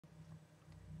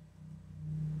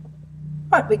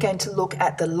Right, we're going to look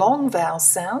at the long vowel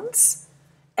sounds.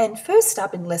 And first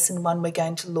up in lesson 1, we're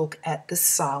going to look at the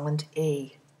silent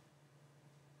E.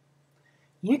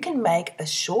 You can make a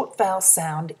short vowel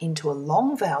sound into a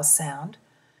long vowel sound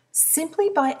simply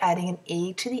by adding an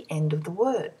E to the end of the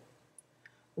word.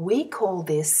 We call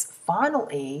this final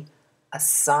E a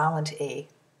silent E.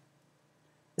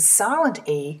 The silent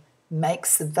E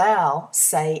makes the vowel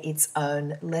say its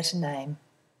own letter name.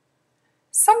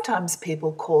 Sometimes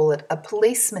people call it a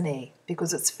policeman E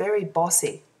because it's very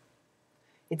bossy.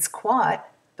 It's quiet,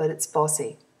 but it's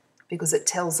bossy because it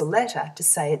tells a letter to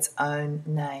say its own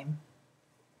name.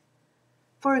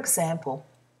 For example,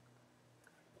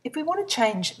 if we want to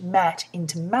change mat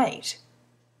into mate,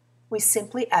 we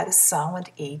simply add a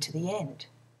silent E to the end.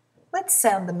 Let's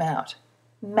sound them out.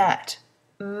 Mat,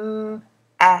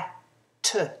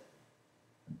 t.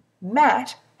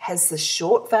 Mat has the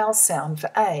short vowel sound for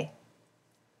A.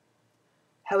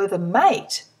 However,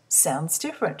 mate sounds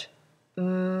different.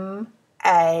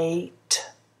 A, t.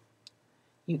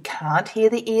 You can't hear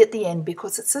the E at the end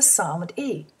because it's a silent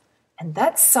E. And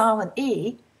that silent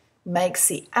E makes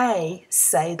the A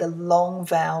say the long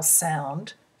vowel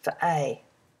sound for A.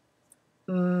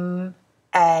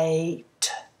 A,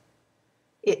 t.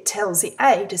 It tells the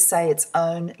A to say its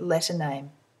own letter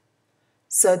name.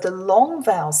 So the long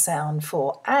vowel sound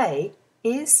for A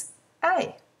is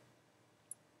A.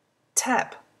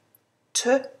 Tap,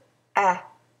 t, a,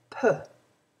 p.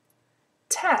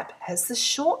 Tap has the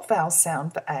short vowel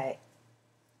sound for A.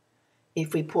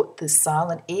 If we put the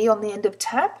silent E on the end of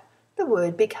tap, the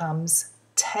word becomes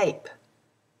tape.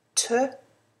 T,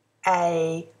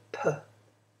 a, p.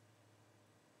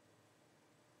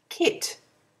 Kit,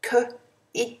 k,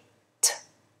 I, t.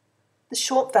 The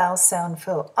short vowel sound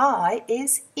for I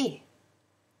is I.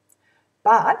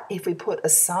 But if we put a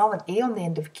silent E on the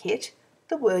end of kit,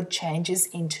 the word changes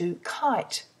into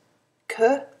kite.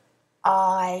 K,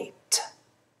 I, t.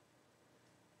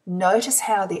 Notice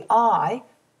how the I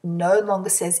no longer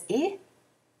says I,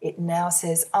 it now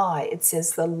says I. It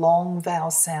says the long vowel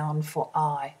sound for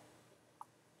I.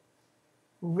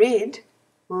 Rid,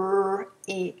 r,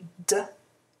 I, d,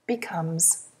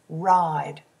 becomes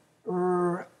ride,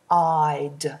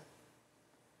 r-I-d.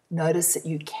 Notice that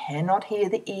you cannot hear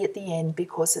the E at the end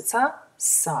because it's a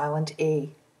silent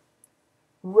E.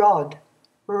 Rod,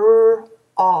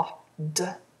 r-o-d,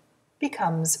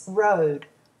 becomes road,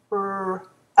 r-o-d.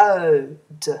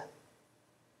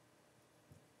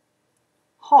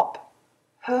 Hop,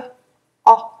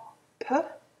 h-o-p,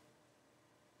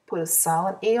 put a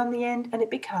silent E on the end and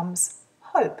it becomes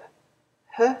hope,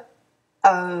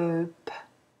 h-o-p.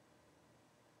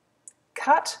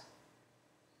 Cut,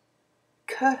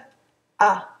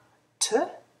 k-a-t,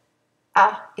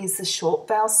 a is the short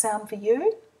vowel sound for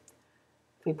you.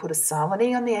 If we put a silent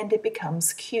E on the end, it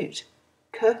becomes cute,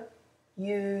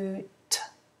 k-u-t.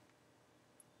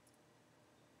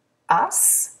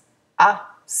 Us,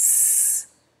 us,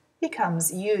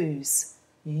 becomes use,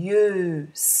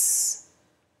 use.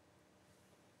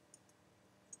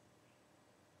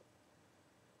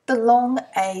 The long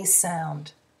A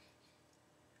sound.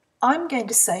 I'm going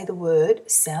to say the word,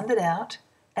 sound it out,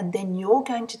 and then you're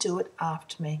going to do it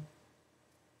after me.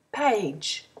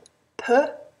 Page,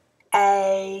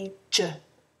 p-a-g,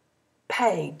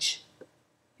 page.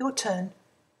 Your turn.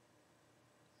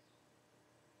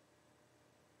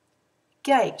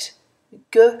 Gate,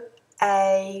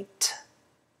 g-a-t,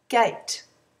 gate.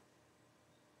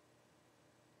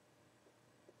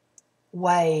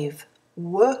 Wave,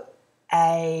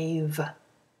 w-a-v,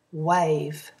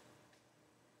 wave.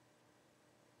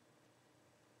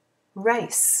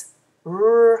 Race,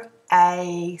 r-ace,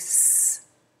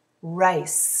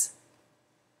 race.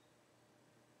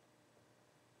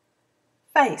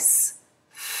 Face,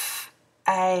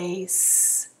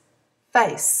 f-ace,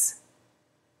 face.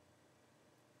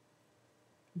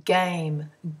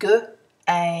 Game,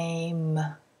 g-aim,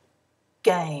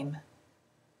 game.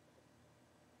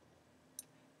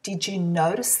 Did you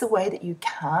notice the way that you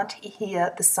can't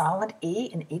hear the silent E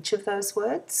in each of those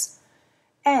words?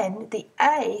 And the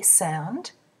A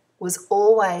sound was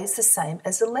always the same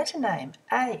as the letter name,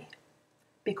 A,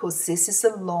 because this is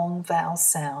the long vowel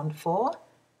sound for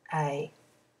A.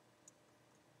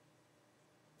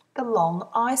 The long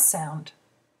I sound.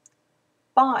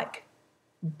 Bike,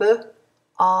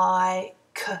 b-I-k,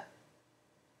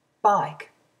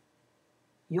 bike.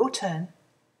 Your turn.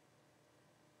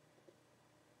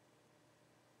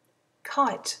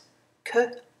 Kite,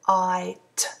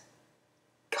 k-I-t,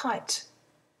 kite.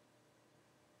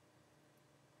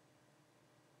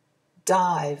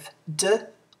 Dive,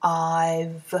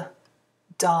 d-I-v,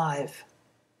 dive.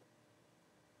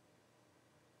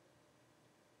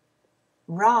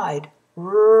 Ride,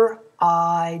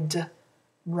 ride,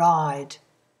 ride.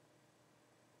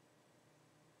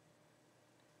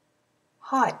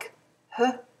 Hike,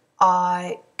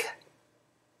 hike,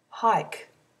 hike.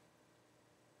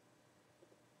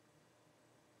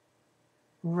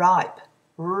 Ripe,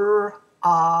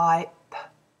 ripe,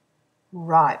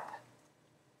 ripe.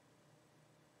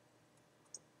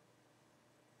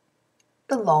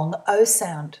 The long O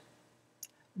sound.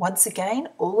 Once again,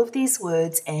 all of these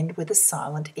words end with a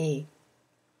silent E.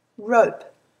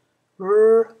 Rope,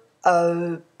 rope,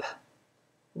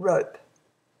 rope.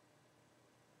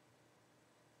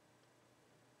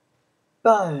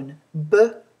 Bone,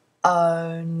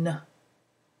 bone,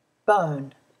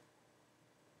 bone.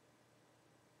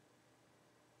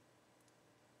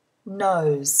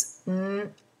 Nose,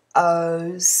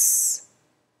 nose,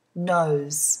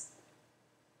 nose.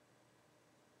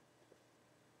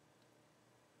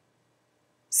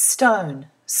 Stone,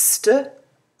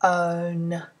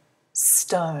 stone,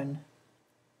 stone.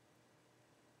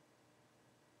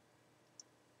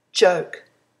 Joke,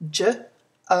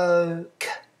 joke,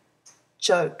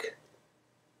 joke.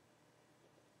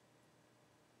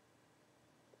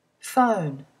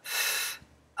 Phone,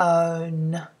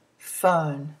 phone,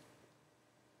 phone.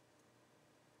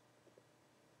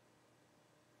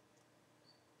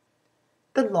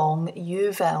 The long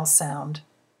U vowel sound.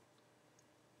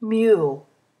 Mule,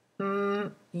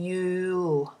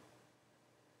 mule,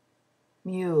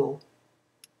 mule.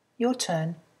 Your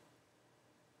turn.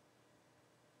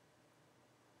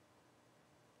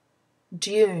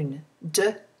 Dune,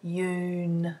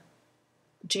 dune,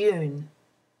 dune.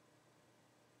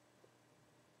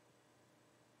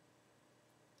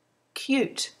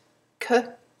 Cute,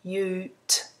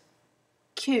 cute,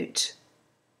 cute.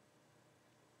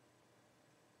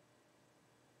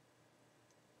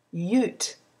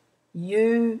 Ute,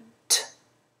 ute,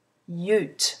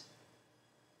 ute.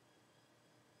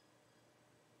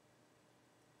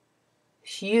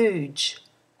 Huge,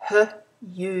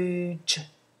 huge,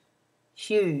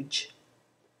 huge.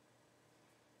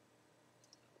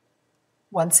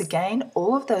 Once again,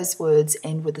 all of those words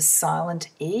end with a silent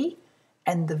E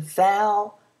and the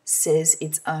vowel says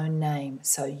its own name.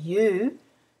 So U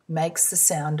makes the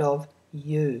sound of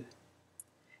U.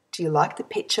 Do you like the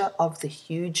picture of the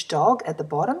huge dog at the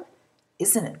bottom?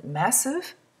 Isn't it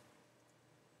massive?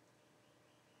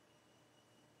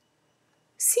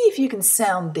 See if you can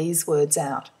sound these words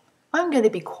out. I'm going to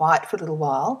be quiet for a little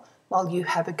while you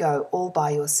have a go all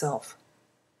by yourself.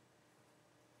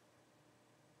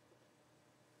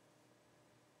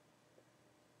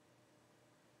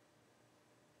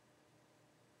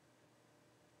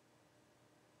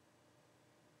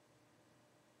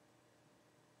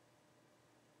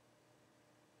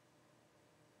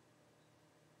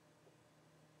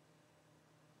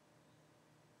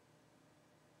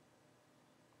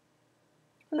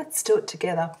 Let's do it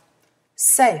together.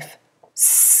 Safe,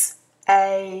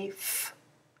 safe,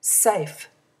 safe.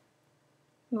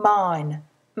 Mine,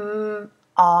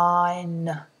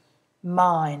 mine,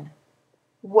 mine.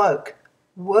 Woke,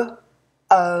 woke,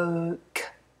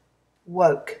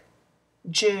 woke.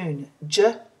 June,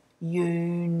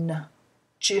 june,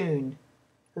 June.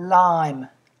 Lime,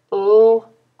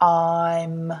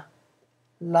 lime,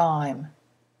 lime.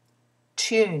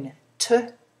 Tune,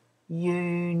 tune,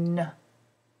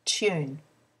 tune.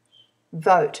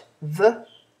 Vote,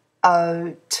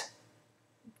 vote,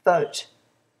 vote.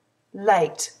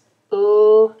 Late,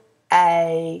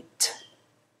 late,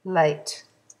 late.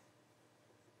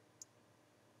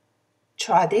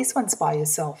 Try these ones by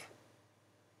yourself.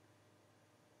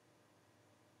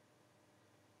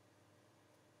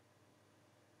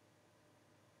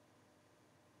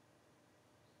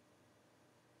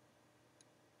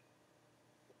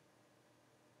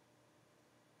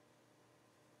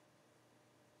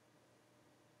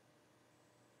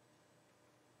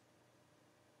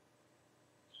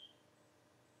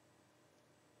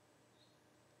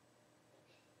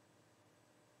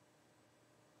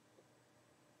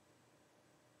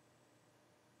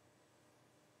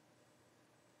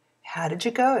 How did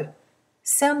you go?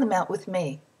 Sound them out with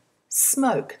me.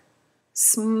 Smoke,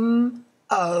 smoke,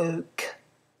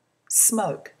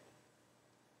 smoke.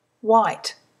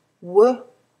 White,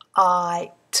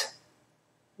 white,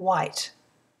 white.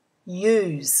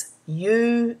 Use,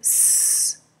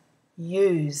 use,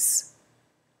 use.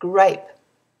 Grape,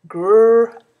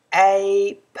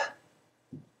 grape,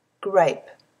 grape.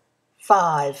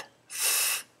 Five,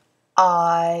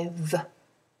 five,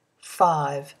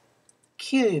 five.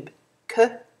 Cube,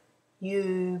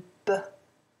 cube,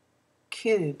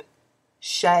 cube.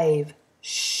 Shave,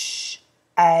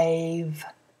 shave,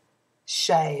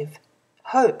 shave.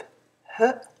 Hope,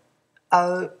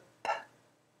 H-O-P,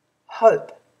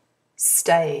 hope.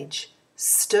 Stage,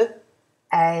 st-a-g,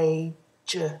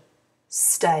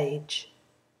 stage.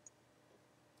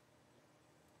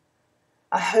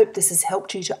 I hope this has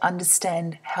helped you to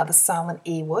understand how the silent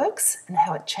E works and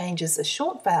how it changes a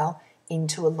short vowel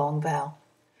into a long vowel.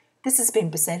 This has been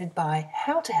presented by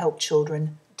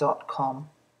howtohelpchildren.com.